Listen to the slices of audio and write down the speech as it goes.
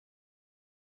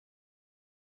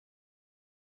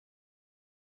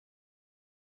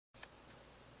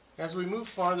As we move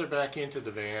farther back into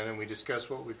the van and we discuss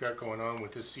what we've got going on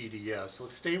with the CDS,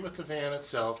 let's stay with the van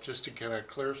itself just to kind of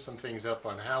clear some things up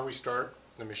on how we start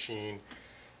the machine,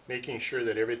 making sure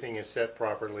that everything is set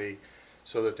properly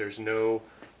so that there's no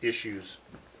issues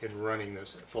in running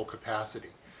this at full capacity.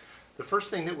 The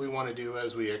first thing that we want to do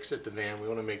as we exit the van, we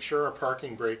want to make sure our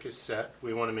parking brake is set.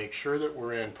 We want to make sure that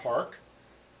we're in park.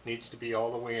 Needs to be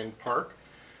all the way in park.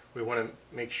 We want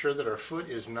to make sure that our foot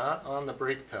is not on the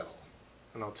brake pedal.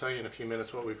 And I'll tell you in a few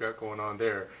minutes what we've got going on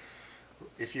there.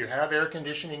 If you have air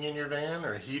conditioning in your van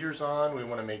or heaters on, we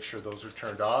want to make sure those are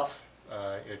turned off.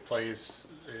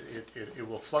 It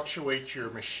will fluctuate your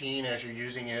machine as you're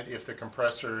using it if the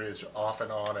compressor is off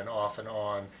and on and off and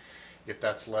on if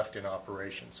that's left in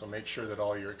operation. So make sure that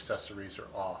all your accessories are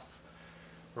off.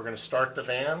 We're going to start the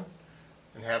van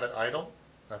and have it idle.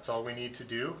 That's all we need to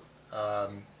do.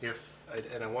 And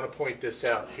I want to point this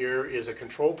out. Here is a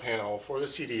control panel for the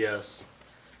CDS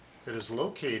that is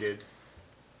located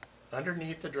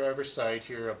underneath the driver's side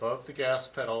here above the gas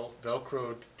pedal,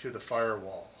 velcroed to the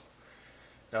firewall.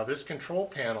 Now this control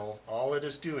panel, all it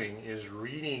is doing is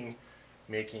reading,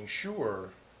 making sure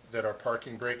that our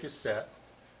parking brake is set,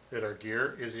 that our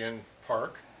gear is in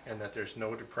park, and that there's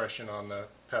no depression on the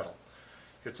pedal.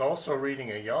 It's also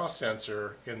reading a yaw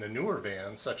sensor in the newer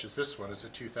vans, such as this one is a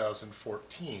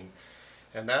 2014,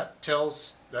 and that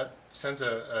sends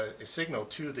a signal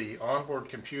to the onboard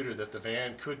computer that the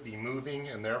van could be moving,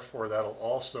 and therefore that'll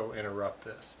also interrupt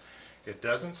this. It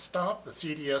doesn't stop the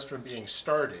CDS from being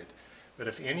started, but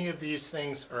if any of these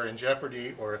things are in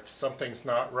jeopardy or if something's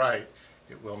not right,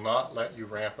 it will not let you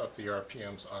ramp up the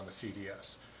RPMs on the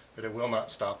CDS, but it will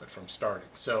not stop it from starting.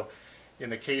 So in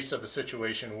the case of a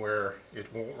situation where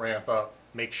it won't ramp up,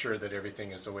 make sure that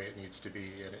everything is the way it needs to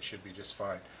be, and it should be just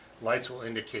fine. Lights will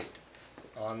indicate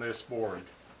on this board,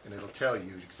 and it'll tell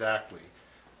you exactly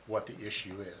what the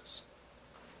issue is.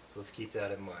 So let's keep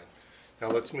that in mind. Now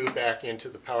let's move back into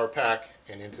the power pack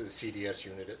and into the CDS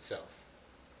unit itself.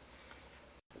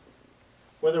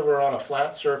 Whether we're on a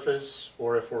flat surface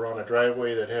or if we're on a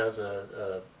driveway that has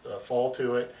a fall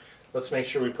to it, let's make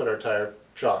sure we put our tire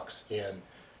chocks in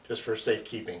just for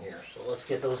safekeeping here. So let's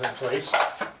get those in place.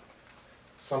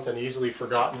 Something easily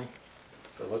forgotten,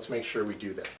 but let's make sure we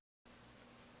do that.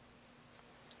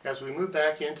 As we move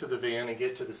back into the van and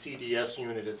get to the CDS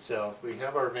unit itself, we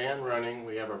have our van running,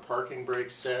 we have our parking brake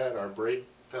set, our brake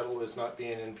pedal is not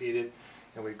being impeded,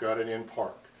 and we've got it in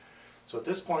park. So at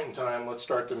this point in time, let's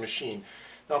start the machine.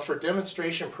 Now for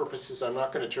demonstration purposes, I'm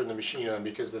not going to turn the machine on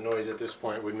because the noise at this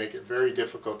point would make it very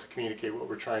difficult to communicate what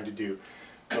we're trying to do.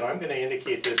 But I'm going to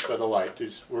indicate this by the light.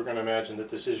 We're going to imagine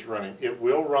that this is running. It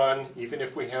will run even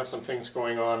if we have some things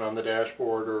going on the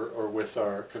dashboard or with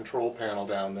our control panel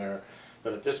down there.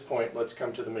 But at this point, let's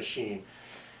come to the machine.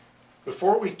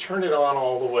 Before we turn it on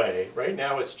all the way, right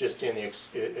now it's just in the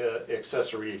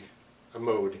accessory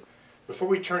mode. Before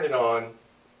we turn it on,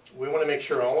 we want to make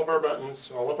sure all of our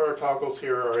buttons, all of our toggles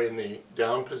here are in the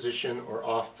down position or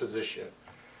off position.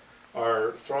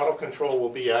 Our throttle control will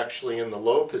be actually in the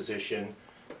low position,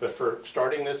 but for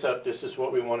starting this up, this is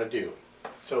what we want to do.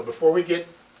 So before we get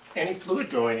any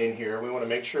fluid going in here, we want to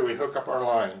make sure we hook up our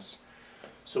lines.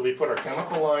 So we put our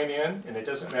chemical line in, and it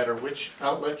doesn't matter which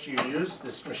outlet you use.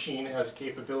 This machine has a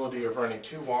capability of running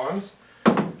 2 wands.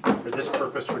 For this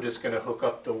purpose, we're just going to hook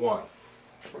up the one.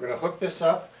 We're going to hook this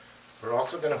up. We're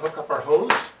also going to hook up our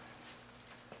hose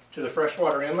to the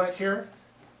freshwater inlet here,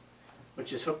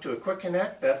 which is hooked to a quick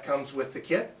connect. That comes with the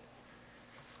kit.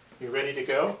 You're ready to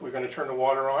go. We're going to turn the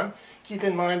water on. Keep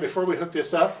in mind before we hook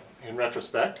this up, in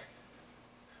retrospect,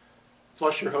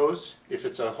 flush your hose. If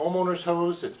it's a homeowner's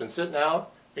hose that's been sitting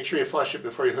out, make sure you flush it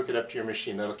before you hook it up to your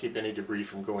machine. That'll keep any debris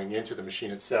from going into the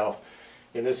machine itself.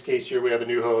 In this case here we have a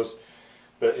new hose,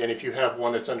 and if you have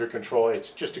one that's under control, it's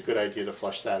just a good idea to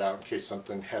flush that out in case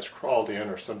something has crawled in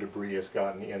or some debris has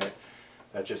gotten in it.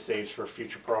 That just saves for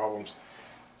future problems.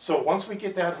 So once we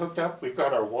get that hooked up, we've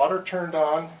got our water turned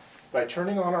on. By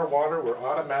turning on our water, we're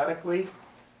automatically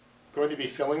going to be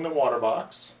filling the water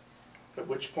box, at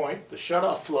which point the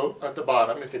shutoff float at the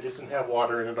bottom, if it doesn't have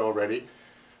water in it already,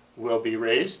 will be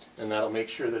raised, and that'll make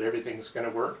sure that everything's going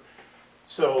to work.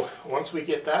 So once we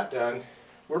get that done,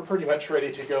 we're pretty much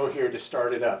ready to go here to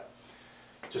start it up.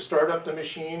 To start up the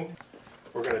machine,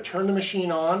 we're going to turn the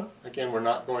machine on. Again, we're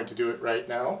not going to do it right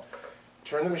now.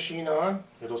 Turn the machine on,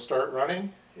 it'll start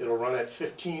running. It'll run at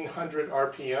 1500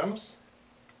 RPMs.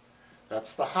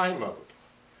 That's the high mode.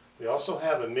 We also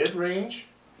have a mid-range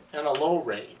and a low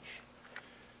range.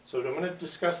 So I'm going to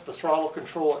discuss the throttle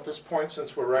control at this point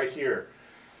since we're right here.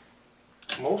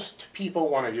 Most people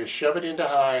want to just shove it into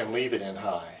high and leave it in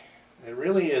high. It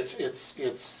really,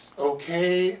 it's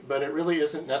okay, but it really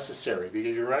isn't necessary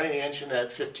because you're running the engine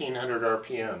at 1500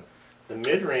 RPM. The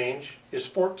mid-range is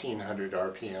 1400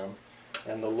 RPM,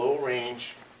 and the low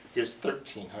range is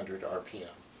 1300 RPM.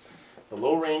 The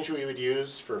low range we would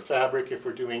use for fabric if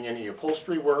we're doing any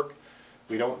upholstery work.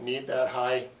 We don't need that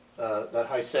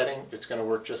high setting. It's going to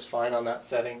work just fine on that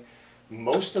setting.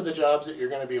 Most of the jobs that you're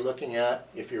going to be looking at,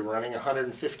 if you're running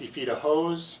 150 feet of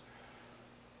hose,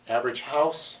 average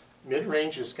house,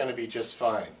 mid-range is going to be just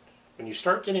fine. When you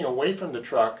start getting away from the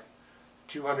truck,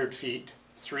 200 feet,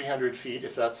 300 feet,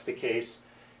 if that's the case,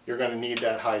 you're going to need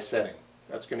that high setting.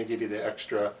 That's going to give you the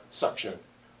extra suction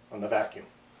on the vacuum.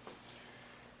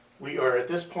 We are at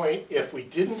this point, if we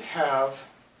didn't have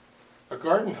a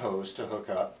garden hose to hook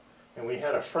up, and we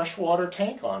had a freshwater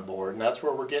tank on board, and that's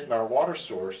where we're getting our water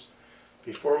source,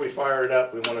 before we fire it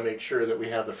up, we want to make sure that we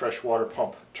have the freshwater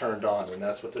pump turned on, and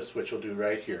that's what this switch will do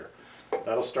right here.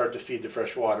 That'll start to feed the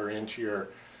fresh water into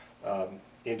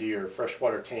your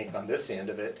freshwater tank on this end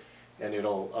of it, and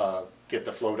it'll get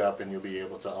the float up and you'll be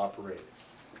able to operate it.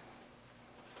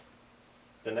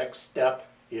 The next step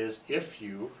is if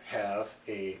you have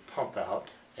a pump out,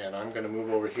 and I'm going to move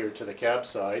over here to the cab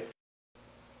side.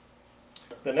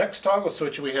 The next toggle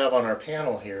switch we have on our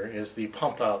panel here is the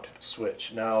pump out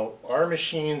switch. Now our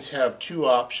machines have two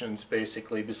options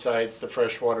basically besides the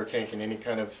freshwater tank and any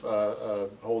kind of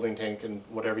holding tank and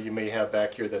whatever you may have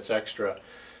back here that's extra.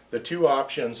 The two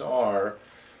options are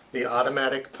the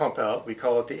automatic pump out, we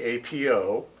call it the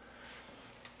APO,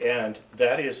 and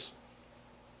that is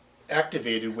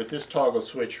activated with this toggle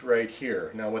switch right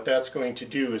here. Now what that's going to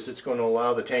do is it's going to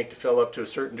allow the tank to fill up to a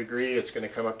certain degree. It's going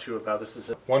to come up to about, this is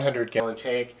a 100-gallon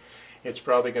tank. It's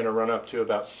probably going to run up to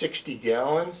about 60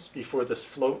 gallons before this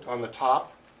float on the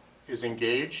top is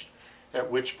engaged, at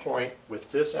which point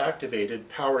with this activated,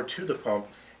 powered to the pump,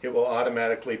 it will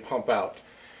automatically pump out,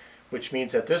 which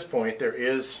means at this point there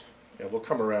is, and we'll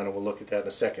come around and we'll look at that in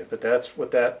a second, but that's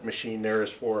what that machine there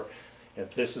is for. And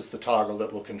this is the toggle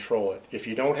that will control it. If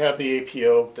you don't have the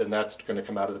APO, then that's going to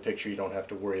come out of the picture. You don't have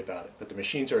to worry about it. But the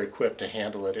machines are equipped to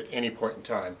handle it at any point in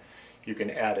time. You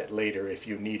can add it later if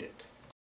you need it.